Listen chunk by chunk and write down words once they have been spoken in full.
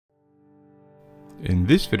In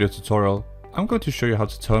this video tutorial, I'm going to show you how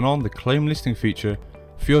to turn on the claim listing feature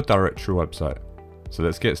for your directory website. So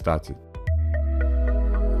let's get started.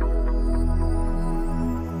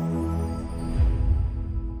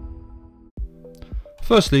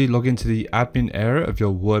 Firstly, log into the admin area of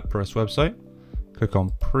your WordPress website. Click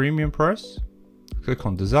on PremiumPress, click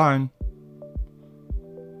on Design,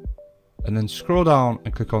 and then scroll down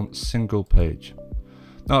and click on Single Page.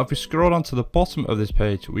 Now if we scroll down to the bottom of this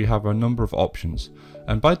page, we have a number of options,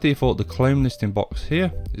 and by default the claim listing box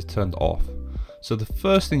here is turned off. So the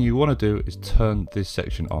first thing you want to do is turn this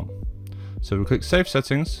section on. So we click Save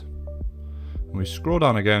Settings, and we scroll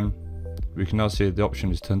down again. We can now see the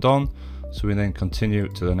option is turned on, so we then continue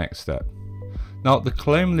to the next step. Now the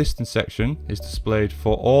claim listing section is displayed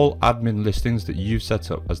for all admin listings that you've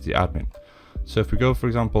set up as the admin. So if we go, for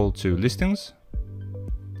example, to listings,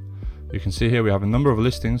 you can see here we have a number of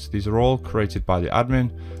listings. These are all created by the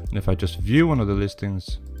admin, and if I just view one of the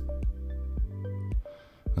listings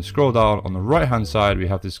and scroll down, on the right hand side we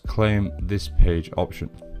have this claim this page option.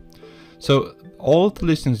 So all of the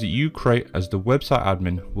listings that you create as the website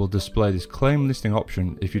admin will display this claim listing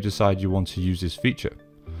option if you decide you want to use this feature.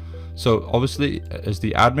 So obviously, as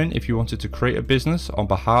the admin, if you wanted to create a business on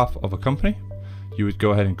behalf of a company, you would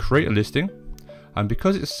go ahead and create a listing, and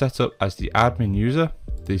because it's set up as the admin user,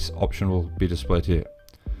 this option will be displayed here.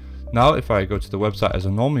 Now if I go to the website as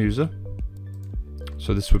a normal user,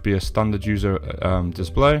 so this would be a standard user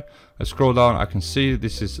display, I scroll down, I can see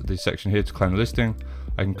this is the section here to claim the listing.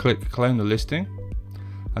 I can click claim the listing,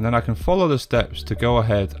 and then I can follow the steps to go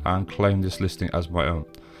ahead and claim this listing as my own.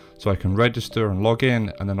 So I can register and log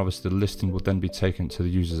in, and then obviously the listing will then be taken to the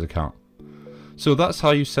user's account. So that's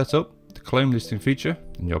how you set up the claim listing feature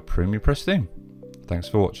in your PremiumPress theme. Thanks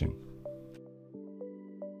for watching.